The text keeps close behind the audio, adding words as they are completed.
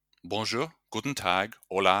Bonjour, guten tag,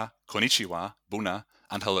 hola, konnichiwa, buna,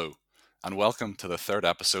 and hello, and welcome to the third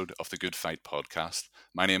episode of the GOODfight podcast.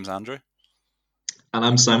 My name's Andrew. And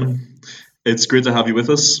I'm Simon. It's great to have you with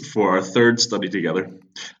us for our third study together.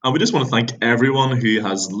 And we just want to thank everyone who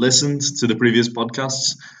has listened to the previous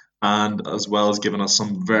podcasts and as well as given us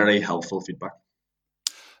some very helpful feedback.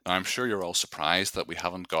 Now, I'm sure you're all surprised that we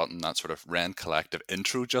haven't gotten that sort of Ren Collective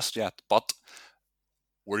intro just yet, but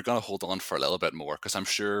we're going to hold on for a little bit more because I'm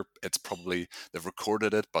sure it's probably they've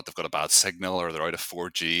recorded it, but they've got a bad signal or they're out of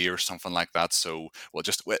 4G or something like that. So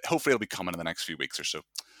hopefully it'll be coming in the next few weeks or so.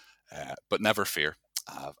 But never fear.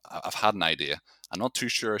 I've had an idea. I'm not too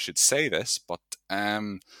sure I should say this, but do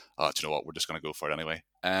you know what? We're just going to go for it anyway.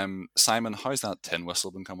 Simon, how's that tin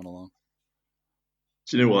whistle been coming along?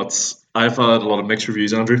 Do you know what? I've had a lot of mixed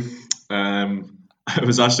reviews, Andrew. I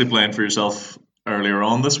was actually playing for yourself earlier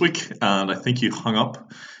on this week, and I think you hung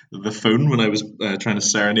up the phone when I was trying to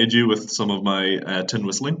serenade you with some of my tin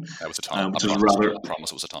whistling. That was a tunnel. Which I is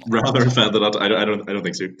promise it was a tunnel. rather offended at. I don't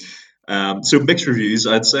think so. So mixed reviews,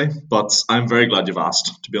 I'd say, but I'm very glad you've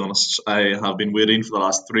asked. To be honest, I have been waiting for the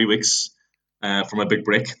last 3 weeks for my big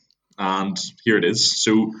break, and here it is.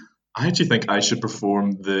 So I actually think I should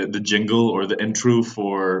perform the jingle or the intro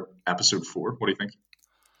for episode 4. What do you think?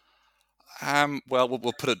 Well,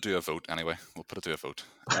 we'll put it to a vote anyway. We'll put it to a vote.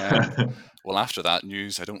 Well, after that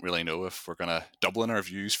news, I don't really know if we're going to double in our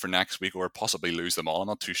views for next week or possibly lose them all. I'm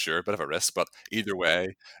not too sure, a bit of a risk, but either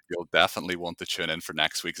way, you'll definitely want to tune in for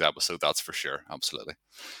next week's episode. That's for sure. Absolutely.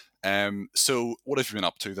 So what have you been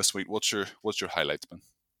up to this week? What's your highlights been?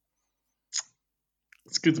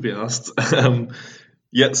 It's good to be asked.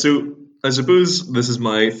 Yeah, so I suppose this is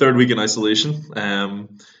my third week in isolation,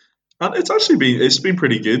 and it's been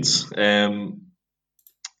pretty good.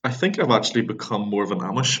 I think I've actually become more of an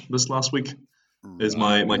Amish this last week, is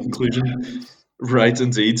my conclusion. Right,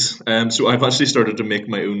 indeed. So I've actually started to make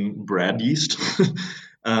my own bread yeast.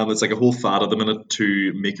 It's like a whole fad at the minute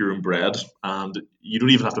to make your own bread, and you don't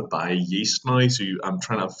even have to buy yeast now. So I'm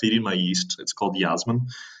feeding my yeast. It's called Yasmin.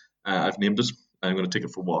 I've named it. I'm going to take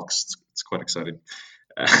it for walks. It's quite exciting.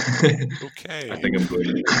 Okay. I think I'm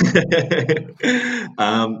going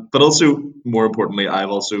to. But also, more importantly, I've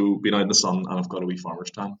also been out in the sun and I've got a wee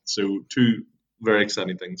farmer's tan. So, two very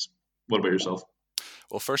exciting things. What about yourself?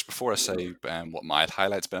 Well, first, before I say what my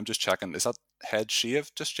highlights been, I'm just checking. Is that head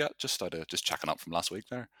shaved just yet? Just checking up from last week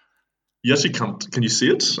there. Yes, you can't. Can you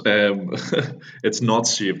see it? It's not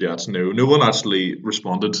saved yet. No, no one actually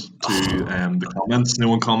responded to the comments. No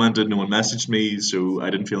one commented. No one messaged me, so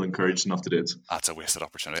I didn't feel encouraged enough to do it. That's a wasted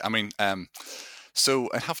opportunity. I mean,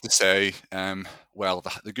 so I have to say, well,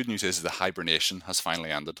 the good news is the hibernation has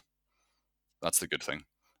finally ended. That's the good thing.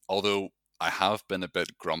 Although I have been a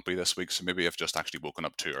bit grumpy this week, so maybe I've just actually woken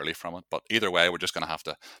up too early from it. But either way, we're just going to have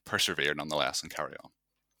to persevere nonetheless and carry on.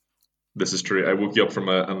 This is true. I woke you up from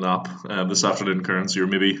a nap this afternoon, Karen. So you're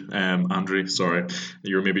maybe, Andrew, sorry,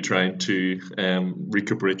 you're maybe trying to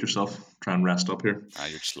recuperate yourself, try and rest up here.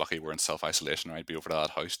 You're just lucky we're in self-isolation, right? Be over to that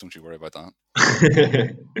house. Don't you worry about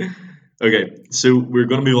that. Okay, so we're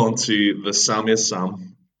going to move on to the Psalmiest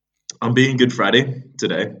Psalm. On being Good Friday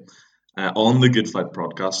today, on the GOODfight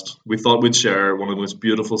podcast, we thought we'd share one of the most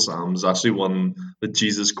beautiful psalms, actually one that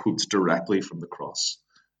Jesus quotes directly from the cross.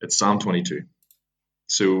 It's Psalm 22.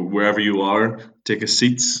 So wherever you are, take a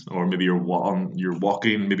seat, or maybe you're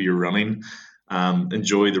walking, maybe you're running.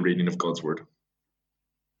 Enjoy the reading of God's word.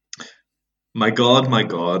 My God,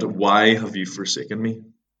 why have you forsaken me?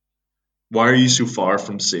 Why are you so far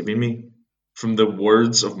from saving me from the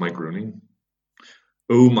words of my groaning?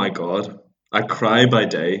 Oh my God, I cry by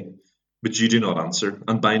day, but you do not answer,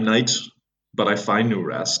 and by night, but I find no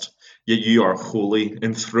rest. Yet you are holy,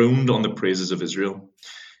 enthroned on the praises of Israel.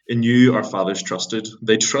 In you our fathers trusted.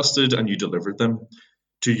 They trusted and you delivered them.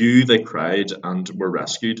 To you they cried and were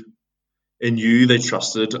rescued. In you they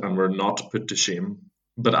trusted and were not put to shame.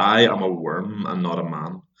 But I am a worm and not a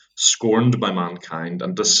man, scorned by mankind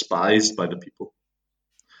and despised by the people.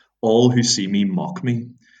 All who see me mock me.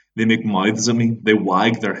 They make mouths at me. They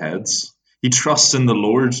wag their heads. He trusts in the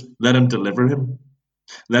Lord. Let him deliver him.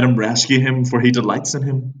 Let him rescue him, for he delights in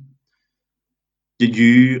him. Yet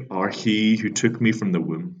you are he who took me from the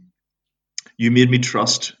womb. You made me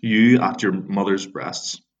trust you at your mother's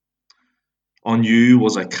breasts. On you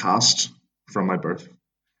was I cast from my birth,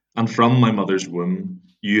 and from my mother's womb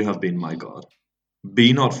you have been my God.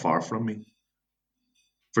 Be not far from me,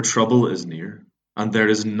 for trouble is near, and there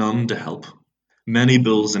is none to help. Many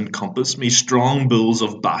bulls encompass me, strong bulls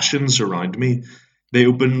of Bashan surround me. They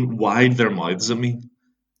open wide their mouths at me,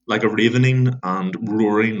 like a ravening and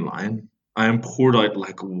roaring lion. I am poured out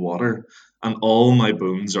like water, and all my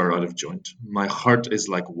bones are out of joint. My heart is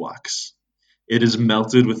like wax. It is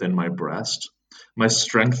melted within my breast. My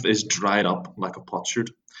strength is dried up like a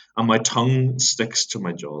potsherd, and my tongue sticks to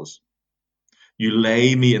my jaws. You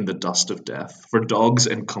lay me in the dust of death, for dogs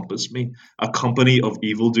encompass me. A company of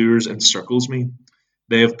evildoers encircles me.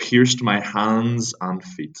 They have pierced my hands and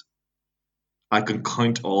feet. I can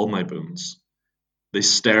count all my bones. They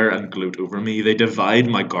stare and gloat over me. They divide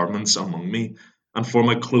my garments among me, and for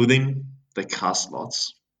my clothing they cast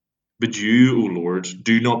lots. But you, O Lord,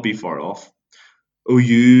 do not be far off. O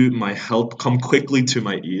you, my help, come quickly to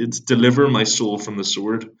my aid. Deliver my soul from the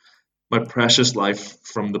sword, my precious life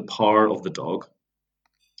from the power of the dog.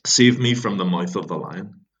 Save me from the mouth of the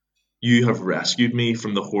lion. You have rescued me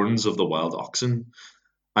from the horns of the wild oxen.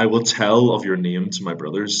 I will tell of your name to my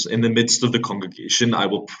brothers. In the midst of the congregation, I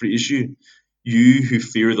will praise you. You who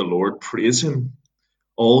fear the Lord, praise him.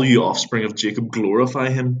 All you offspring of Jacob, glorify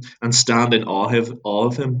him and stand in awe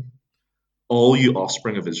of him. All you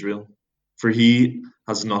offspring of Israel, for he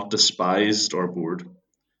has not despised or abhorred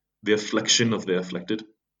the affliction of the afflicted,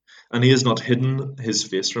 and he has not hidden his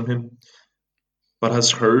face from him, but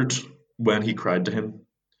has heard when he cried to him.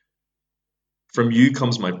 From you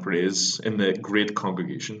comes my praise in the great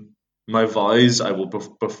congregation. My vows I will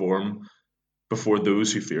perform before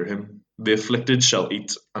those who fear him. The afflicted shall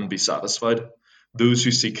eat and be satisfied. Those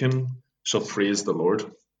who seek him shall praise the Lord.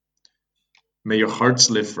 May your hearts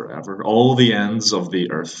live forever. All the ends of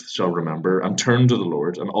the earth shall remember and turn to the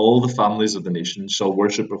Lord, and all the families of the nations shall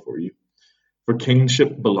worship before you. For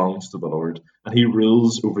kingship belongs to the Lord, and he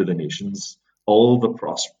rules over the nations. All the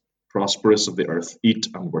prosperous of the earth eat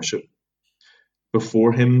and worship.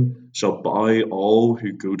 Before him shall bow all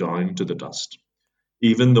who go down to the dust,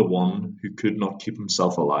 even the one who could not keep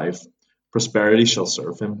himself alive. Prosperity shall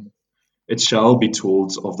serve him. It shall be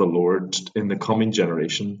told of the Lord in the coming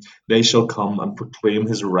generation. They shall come and proclaim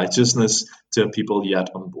his righteousness to a people yet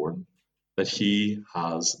unborn, that he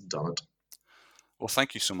has done it. Well,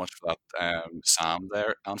 thank you so much for that, Sam.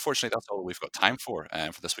 There, unfortunately, that's all we've got time for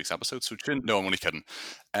this week's episode. So, no, I'm only kidding.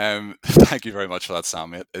 Thank you very much for that,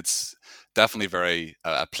 Sam. It's definitely very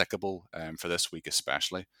applicable for this week,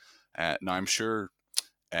 especially. Now, I'm sure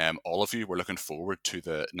all of you were looking forward to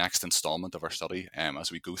the next installment of our study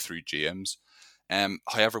as we go through James.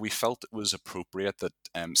 However, we felt it was appropriate that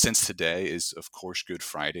since today is, of course, Good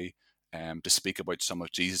Friday, to speak about some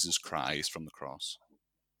of Jesus' cries from the cross.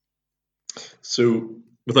 So,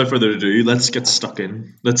 without further ado, let's get stuck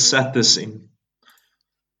in. Let's set this scene.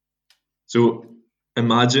 So,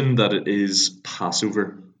 imagine that it is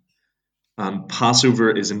Passover, and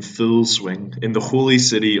Passover is in full swing in the holy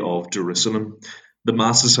city of Jerusalem. The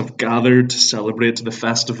masses have gathered to celebrate the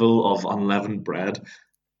festival of unleavened bread.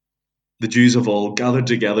 The Jews have all gathered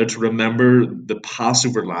together to remember the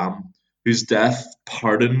Passover lamb, whose death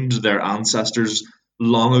pardoned their ancestors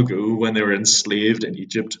long ago when they were enslaved in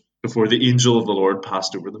Egypt before the angel of the Lord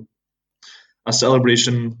passed over them. A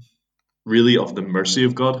celebration really of the mercy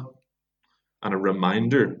of God and a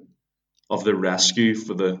reminder of the rescue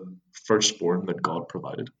for the firstborn that God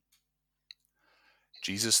provided.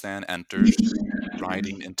 Jesus then enters,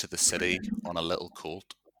 riding into the city on a little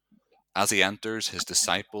colt. As he enters, his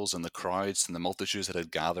disciples and the crowds and the multitudes that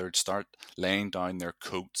had gathered start laying down their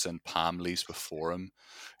coats and palm leaves before him,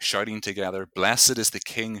 shouting together, "Blessed is the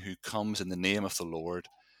King who comes in the name of the Lord,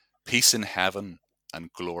 peace in heaven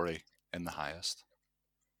and glory in the highest."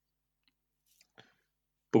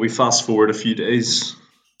 But we fast forward a few days,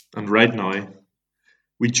 and right now,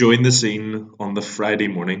 we join the scene on the Friday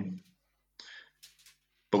morning,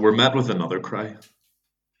 but we're met with another cry.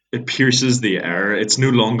 It pierces the air. It's no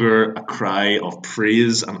longer a cry of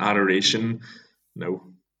praise and adoration.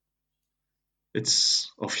 No,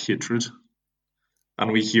 it's of hatred.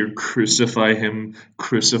 And we hear, "Crucify him,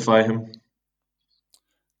 crucify him."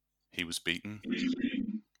 He was beaten,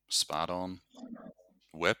 spat on,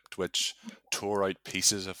 whipped, which tore out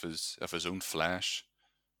pieces of his own flesh.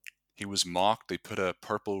 He was mocked. They put a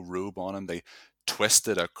purple robe on him. They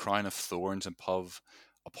twisted a crown of thorns and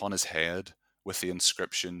upon his head with the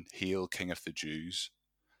inscription, "Hail, King of the Jews."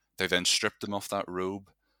 They then stripped him of that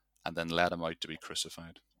robe and then led him out to be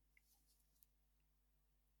crucified.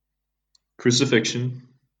 Crucifixion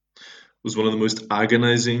was one of the most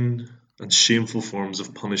agonizing and shameful forms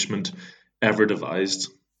of punishment ever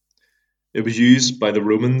devised. It was used by the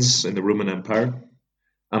Romans in the Roman Empire,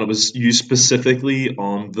 and it was used specifically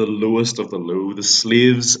on the lowest of the low, the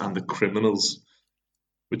slaves and the criminals,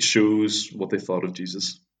 which shows what they thought of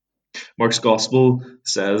Jesus. Mark's Gospel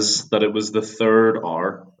says that it was the third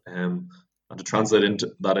hour, and to translate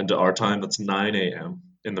that into our time, that's 9 a.m.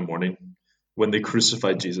 in the morning. when they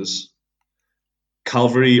crucified Jesus.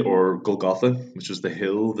 Calvary, or Golgotha, which was the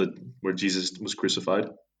hill where Jesus was crucified,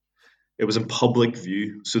 it was in public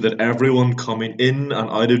view so that everyone coming in and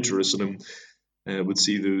out of Jerusalem would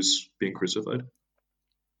see those being crucified.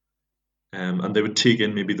 And they would take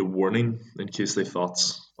in maybe the warning in case they thought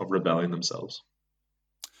of rebelling themselves.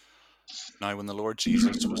 Now, when the Lord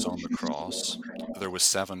Jesus was on the cross, there was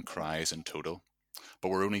 7 cries in total, but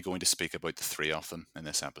we're only going to speak about the 3 of them in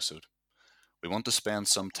this episode. We want to spend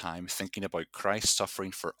some time thinking about Christ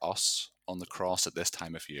suffering for us on the cross at this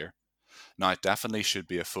time of year. Now, it definitely should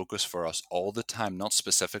be a focus for us all the time, not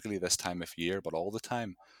specifically this time of year, but all the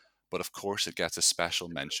time. But of course, it gets a special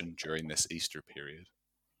mention during this Easter period.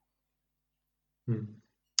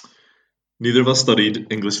 Neither of us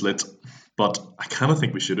studied English Lit, but I kind of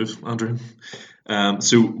think we should have, Andrew.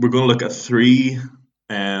 So we're going to look at 3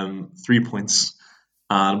 points,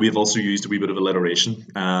 and we've also used a wee bit of alliteration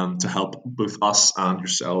to help both us and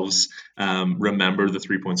yourselves remember the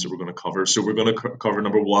 3 points that we're going to cover. So we're going to cover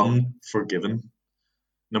number 1, forgiven,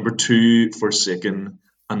 number 2, forsaken,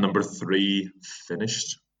 and number 3,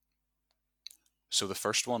 finished. So the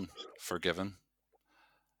first one, forgiven.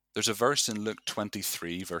 There's a verse in Luke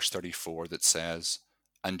 23, verse 34 that says,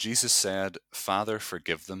 "And Jesus said, Father,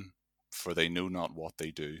 forgive them, for they know not what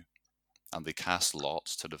they do. And they cast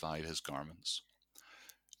lots to divide his garments."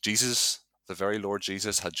 Jesus, the very Lord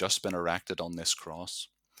Jesus, had just been erected on this cross.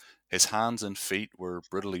 His hands and feet were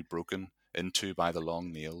brutally broken into by the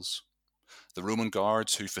long nails. The Roman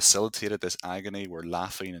guards who facilitated this agony were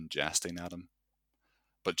laughing and jesting at him.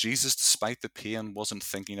 But Jesus, despite the pain, wasn't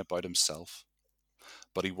thinking about himself,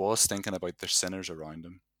 but he was thinking about the sinners around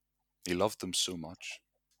him. He loved them so much.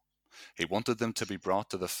 He wanted them to be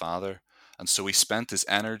brought to the Father, and so he spent his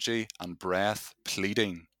energy and breath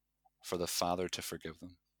pleading for the Father to forgive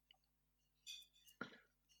them.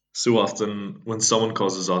 So often, when someone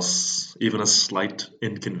causes us even a slight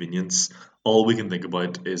inconvenience, all we can think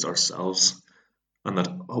about is ourselves, and that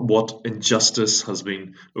what injustice has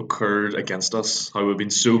been occurred against us, how we've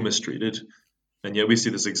been so mistreated. And yet we see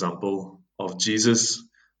this example of Jesus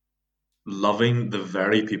loving the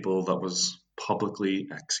very people that was publicly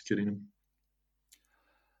executing him.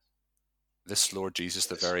 This Lord Jesus,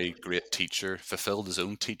 the very great teacher, fulfilled his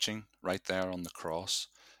own teaching right there on the cross.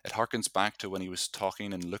 It harkens back to when he was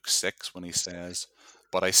talking in Luke 6 when he says,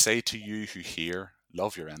 "But I say to you who hear,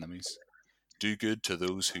 love your enemies. Do good to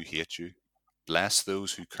those who hate you. Bless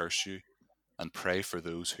those who curse you, and pray for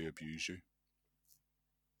those who abuse you."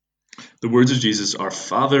 The words of Jesus are,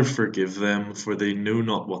 "Father, forgive them, for they know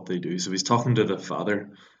not what they do." So he's talking to the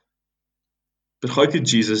Father. But how could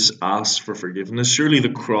Jesus ask for forgiveness? Surely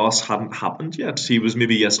the cross hadn't happened yet. He was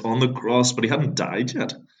maybe, yes, on the cross, but he hadn't died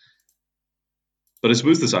yet. But I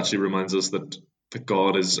suppose this actually reminds us that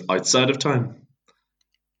God is outside of time.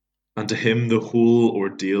 And to him, the whole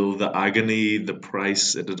ordeal, the agony, the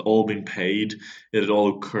price, it had all been paid, it had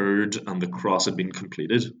all occurred, and the cross had been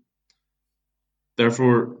completed.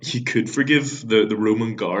 Therefore, he could forgive the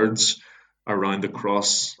Roman guards around the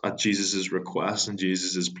cross at Jesus' request and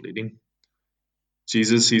Jesus' pleading.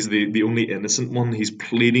 Jesus, he's the only innocent one. He's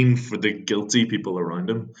pleading for the guilty people around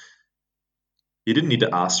him. He didn't need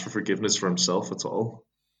to ask for forgiveness for himself at all.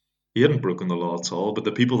 He hadn't broken the law at all, but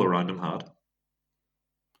the people around him had.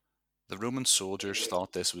 The Roman soldiers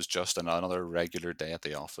thought this was just another regular day at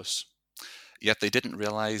the office. Yet they didn't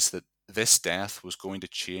realize that this death was going to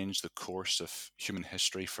change the course of human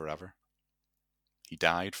history forever. He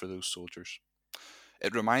died for those soldiers.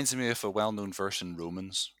 It reminds me of a well-known verse in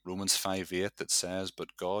Romans 5:8, that says,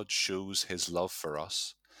 "But God shows his love for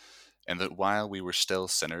us, in that while we were still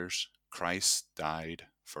sinners, Christ died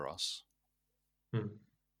for us." Hmm.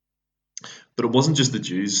 But it wasn't just the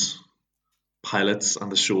Jews, Pilates,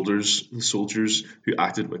 and the soldiers who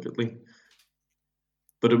acted wickedly,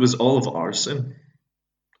 but it was all of our sin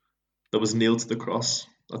that was nailed to the cross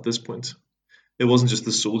at this point. It wasn't just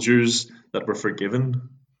the soldiers that were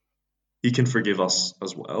forgiven. He can forgive us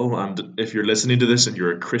as well. And if you're listening to this and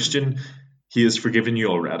you're a Christian, he has forgiven you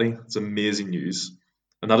already. It's amazing news.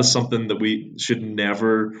 And that is something that we should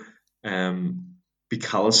never be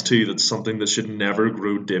callous to. That's something that should never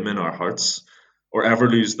grow dim in our hearts or ever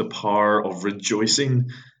lose the power of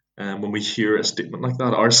rejoicing when we hear a statement like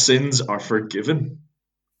that. Our sins are forgiven.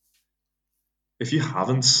 If you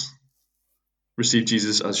haven't received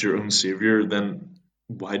Jesus as your own Savior, then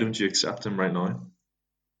why don't you accept him right now?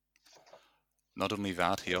 Not only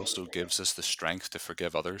that, he also gives us the strength to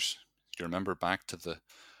forgive others. You remember back to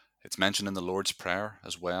it's mentioned in the Lord's Prayer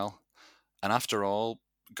as well. And after all,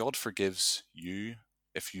 God forgives you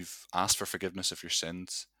if you've asked for forgiveness of your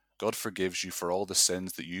sins. God forgives you for all the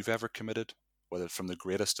sins that you've ever committed. whether from the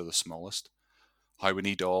greatest to the smallest. How we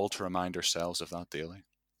need all to remind ourselves of that daily.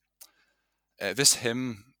 This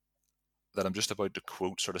hymn that I'm just about to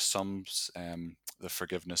quote sort of sums the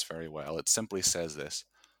forgiveness very well. It simply says this: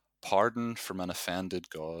 pardon from an offended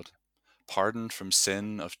God, pardon from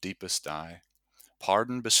sin of deepest dye,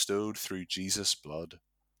 pardon bestowed through Jesus' blood,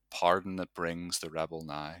 pardon that brings the rebel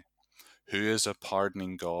nigh. Who is a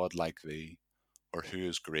pardoning God like thee, or who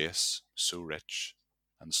is grace so rich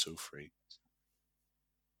and so free?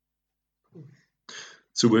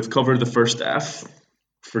 So we've covered the first F,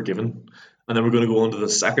 forgiven, and then we're going to go on to the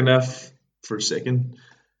second F, forsaken.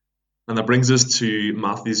 And that brings us to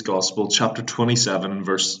Matthew's Gospel, chapter 27,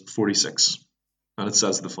 verse 46. And it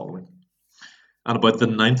says the following: And about the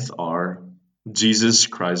ninth hour, Jesus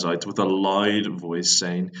cries out with a loud voice,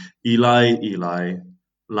 saying, Eli, Eli,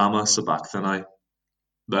 lama sabachthani.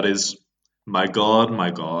 That is, my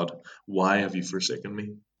God, why have you forsaken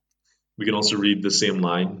me? We can also read the same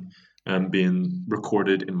line being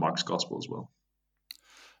recorded in Mark's Gospel as well.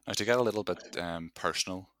 Now, to get a little bit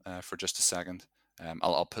personal for just a second,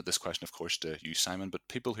 I'll put this question, of course, to you, Simon, but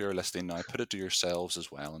people who are listening now, put it to yourselves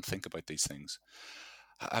as well and think about these things.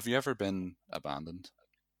 Have you ever been abandoned,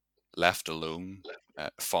 left alone,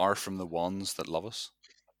 far from the ones that love us?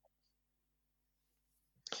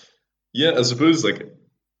 Yeah, I suppose like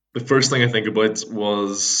the first thing I think about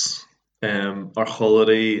was our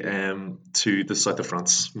holiday to the south of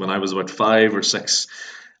France when I was about 5 or 6.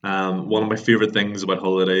 One of my favorite things about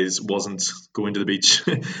holidays wasn't going to the beach,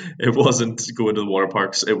 it wasn't going to the water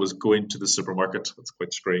parks, it was going to the supermarket. That's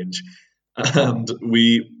quite strange. And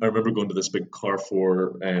I remember going to this big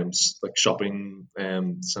Carrefour, like shopping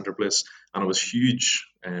center place, and it was huge.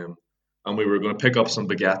 And we were going to pick up some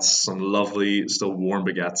baguettes, some lovely, still warm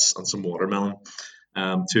baguettes, and some watermelon.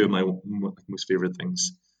 Two of my most favorite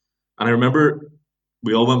things. And I remember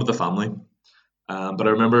we all went with the family, but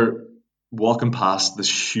I remember walking past this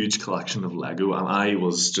huge collection of Lego, and I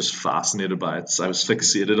was just fascinated by it. I was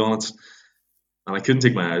fixated on it, and I couldn't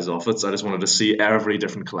take my eyes off it. So I just wanted to see every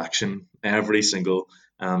different collection, every single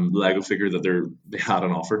Lego figure that they had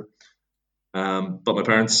on offer. But my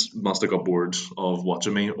parents must have got bored of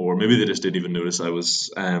watching me, or maybe they just didn't even notice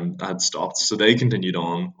I had stopped. So they continued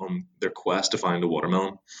on their quest to find a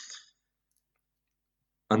watermelon.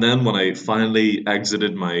 And then when I finally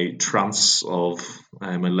exited my trance of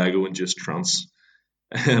my Lego induced trance,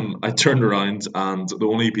 I turned around and the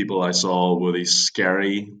only people I saw were these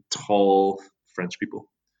scary, tall French people.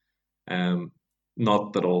 Um,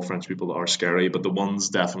 Not that all French people are scary, but the ones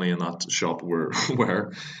definitely in that shop were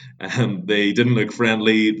were. They didn't look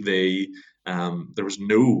friendly. There was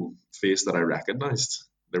no face that I recognized.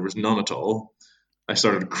 There was none at all. I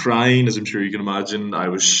started crying, as I'm sure you can imagine. I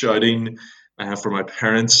was shouting for my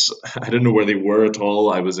parents. I didn't know where they were at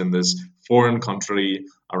all. I was in this foreign country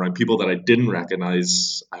around people that I didn't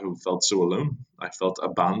recognize. I felt so alone. I felt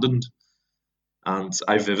abandoned. And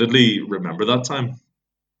I vividly remember that time.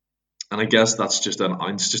 And I guess that's just an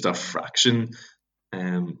ounce, just a fraction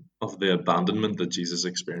of the abandonment that Jesus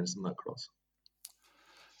experienced on that cross.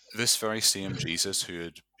 This very same Jesus who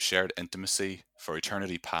had shared intimacy for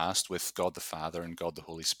eternity past with God the Father and God the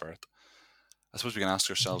Holy Spirit. I suppose we can ask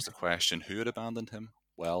ourselves the question, who had abandoned him?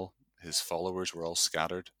 Well, his followers were all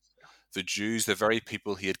scattered. The Jews, the very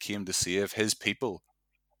people he had came to save, his people,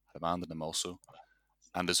 had abandoned him also,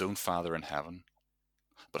 and his own Father in heaven.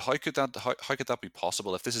 But how could that be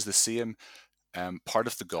possible if this is the same part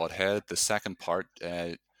of the Godhead, the second part,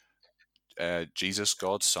 Jesus,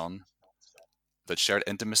 God's Son, that shared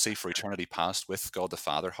intimacy for eternity past with God the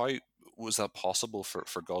Father? How was that possible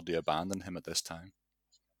for God to abandon him at this time?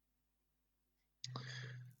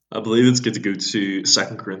 I believe it's good to go to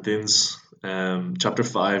Second Corinthians, chapter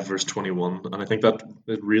 5, verse 21, and I think that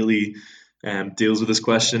it really deals with this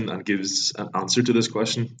question and gives an answer to this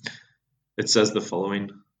question. It says the following: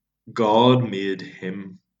 God made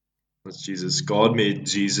him, that's Jesus, God made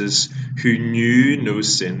Jesus, who knew no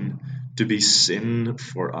sin, to be sin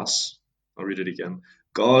for us. I'll read it again.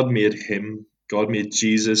 God made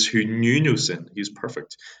Jesus, who knew no sin, he's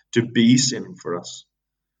perfect, to be sin for us.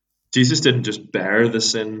 Jesus didn't just bear the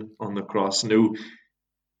sin on the cross. No,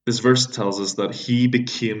 this verse tells us that he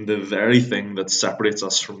became the very thing that separates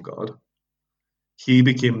us from God. He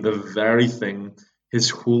became the very thing his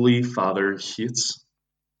holy Father hates.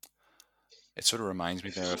 It sort of reminds me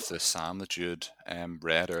there of the psalm that you had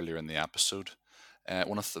read earlier in the episode.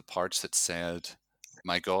 One of the parts that said,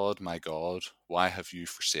 my God, why have you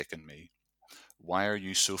forsaken me? Why are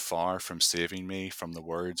you so far from saving me from the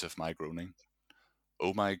words of my groaning?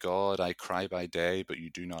 O my God, I cry by day, but you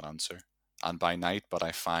do not answer, and by night, but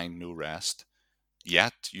I find no rest.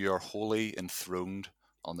 Yet you are wholly enthroned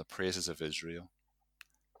on the praises of Israel.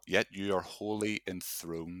 Yet you are wholly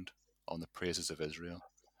enthroned on the praises of Israel.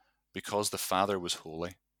 Because the Father was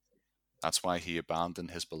holy, that's why he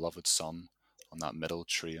abandoned his beloved Son on that middle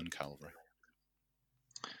tree on Calvary.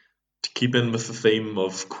 To keep in with the theme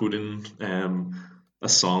of quoting a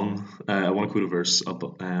song, I want to quote a verse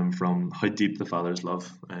from How Deep the Father's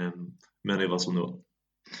Love. Many of us will know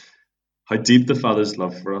it. How deep the Father's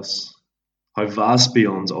love for us, how vast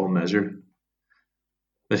beyond all measure,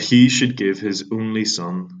 that he should give his only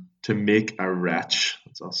Son to make a wretch,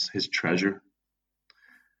 that's us, his treasure.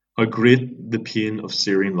 How great the pain of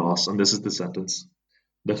searing loss, and this is the sentence.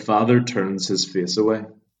 The Father turns his face away,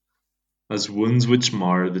 as wounds which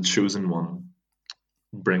mar the chosen one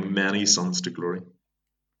bring many sons to glory.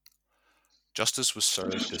 Justice was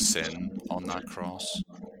served to sin on that cross.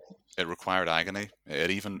 It required agony.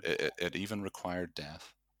 It even required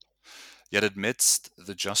death. Yet amidst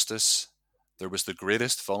the justice, there was the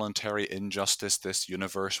greatest voluntary injustice this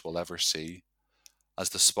universe will ever see, as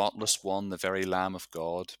the spotless one, the very Lamb of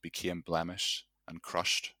God, became blemished and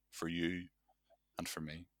crushed for you and for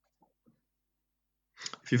me.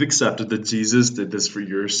 If you've accepted that Jesus did this for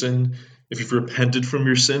your sin, if you've repented from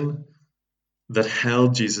your sin that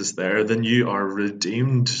held Jesus there, then you are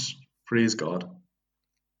redeemed. Praise God.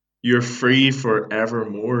 You're free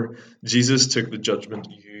forevermore. Jesus took the judgment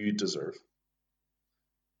you deserve.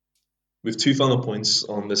 We have two final points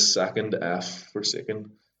on this second F,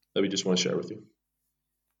 forsaken, that we just want to share with you.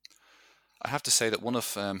 I have to say that one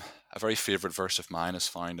of a very favourite verse of mine is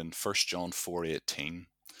found in 1 John 4:18.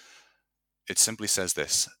 It simply says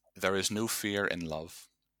this: "There is no fear in love,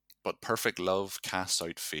 but perfect love casts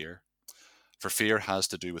out fear. For fear has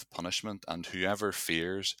to do with punishment, and whoever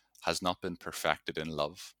fears has not been perfected in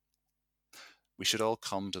love." We should all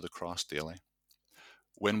come to the cross daily.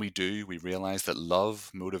 When we do, we realize that love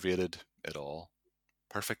motivated it all.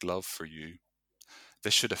 Perfect love for you.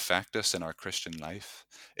 This should affect us in our Christian life.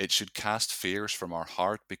 It should cast fears from our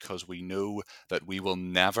heart because we know that we will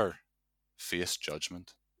never face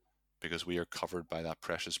judgment because we are covered by that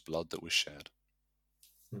precious blood that was shed.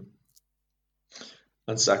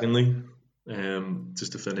 And secondly,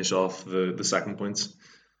 just to finish off the second point,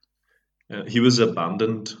 he was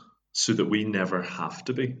abandoned so that we never have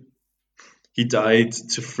to be. He died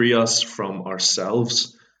to free us from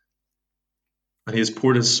ourselves, and he has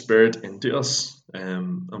poured his spirit into us,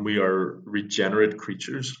 and we are regenerate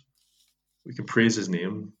creatures. We can praise his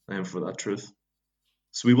name for that truth.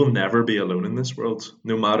 So we will never be alone in this world,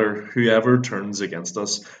 no matter whoever turns against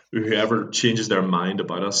us, or whoever changes their mind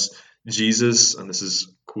about us. Jesus, and this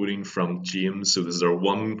is quoting from James, so this is our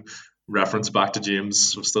one reference back to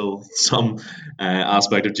James, so still some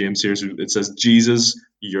aspect of James here. So it says, Jesus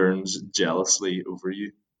yearns jealously over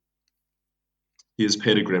you. He has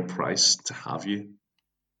paid a great price to have you,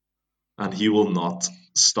 and he will not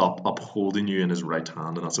stop upholding you in his right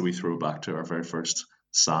hand. And that's what we throw back to our very first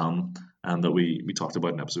psalm and that we talked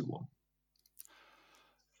about in episode 1.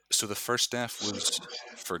 So the first F was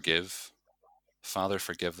forgive. Father,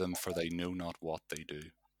 forgive them, for they know not what they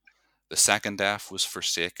do. The second F was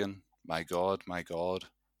forsaken. My God,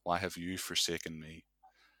 why have you forsaken me?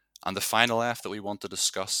 And the final F that we want to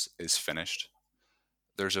discuss is finished.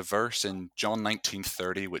 There's a verse in John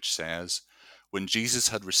 19:30 which says, "When Jesus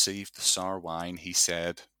had received the sour wine, he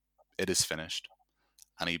said, 'It is finished.'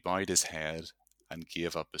 And he bowed his head and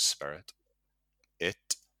gave up his spirit."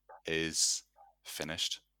 It is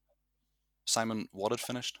finished. Simon, what had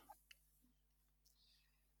finished?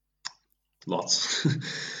 Lots.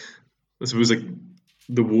 I suppose like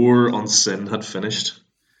the war on sin had finished.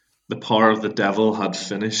 The power of the devil had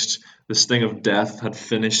finished. The sting of death had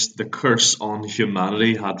finished. The curse on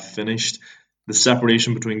humanity had finished. The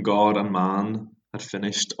separation between God and man had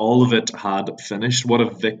finished. All of it had finished. What a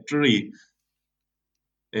victory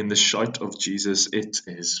in the shout of Jesus, it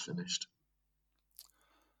is finished.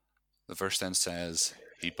 The verse then says,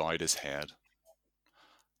 he bowed his head.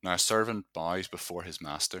 Now a servant bows before his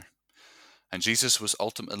master, and Jesus was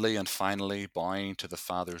ultimately and finally bowing to the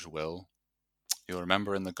Father's will. You'll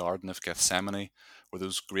remember in the Garden of Gethsemane, where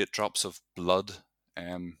those great drops of blood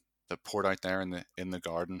that poured out there in the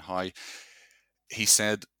garden, how he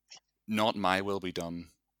said, "Not my will be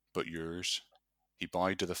done, but yours." He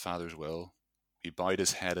bowed to the Father's will. He bowed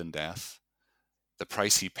his head in death. The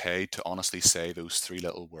price he paid to honestly say those three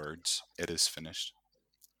little words, "It is finished."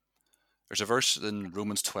 There's a verse in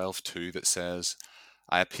Romans 12:2 that says,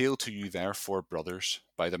 "I appeal to you therefore, brothers,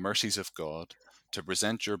 by the mercies of God, to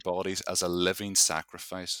present your bodies as a living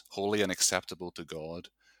sacrifice, holy and acceptable to God,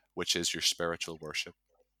 which is your spiritual worship."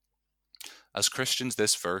 As Christians,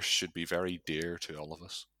 this verse should be very dear to all of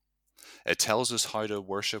us. It tells us how to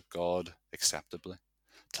worship God acceptably,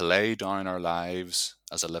 to lay down our lives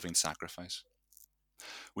as a living sacrifice.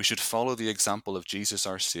 We should follow the example of Jesus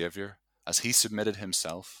our Saviour as he submitted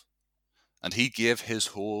himself, and he gave his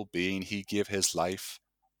whole being, he gave his life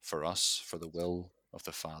for us, for the will of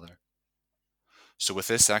the Father. So, with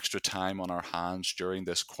this extra time on our hands during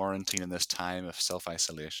this quarantine and this time of self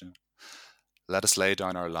isolation, let us lay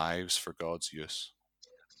down our lives for God's use.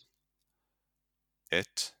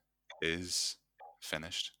 It is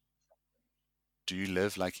finished. Do you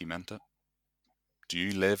live like he meant it? Do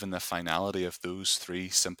you live in the finality of those three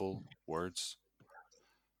simple words?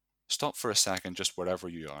 Stop for a second, just wherever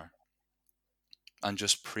you are, and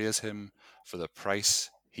just praise him for the price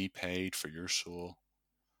he paid for your soul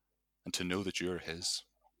and to know that you're his.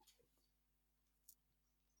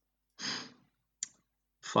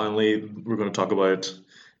 Finally, we're going to talk about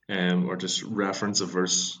or just reference a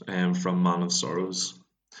verse from Man of Sorrows.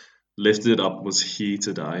 Lifted up was he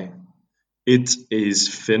to die. It is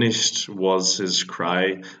finished was his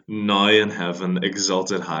cry. Now in heaven,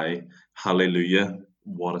 exalted high. Hallelujah.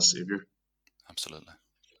 What a Savior. Absolutely.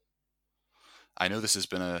 I know this has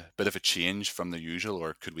been a bit of a change from the usual,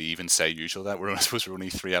 or could we even say usual, that I suppose we're only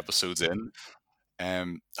 3 episodes in.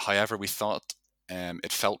 However, we thought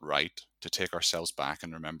it felt right to take ourselves back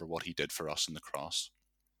and remember what he did for us on the cross.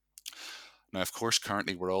 Now, of course,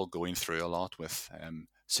 currently we're all going through a lot with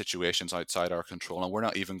situations outside our control, and we're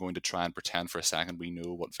not even going to try and pretend for a second we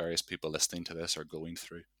know what various people listening to this are going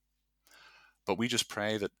through. But we just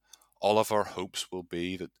pray that all of our hopes will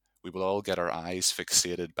be that we will all get our eyes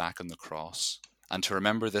fixated back on the cross, and to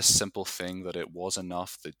remember this simple thing, that it was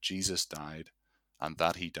enough that Jesus died and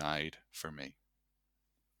that he died for me.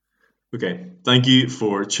 Okay, thank you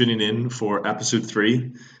for tuning in for episode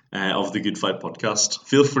 3 of the Good Fight podcast.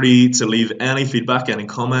 Feel free to leave any feedback, any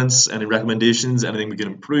comments, any recommendations, anything we can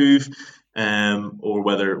improve, or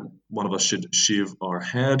whether one of us should shave our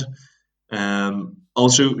head.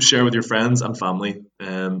 Also, share with your friends and family.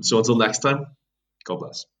 So until next time, God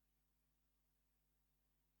bless.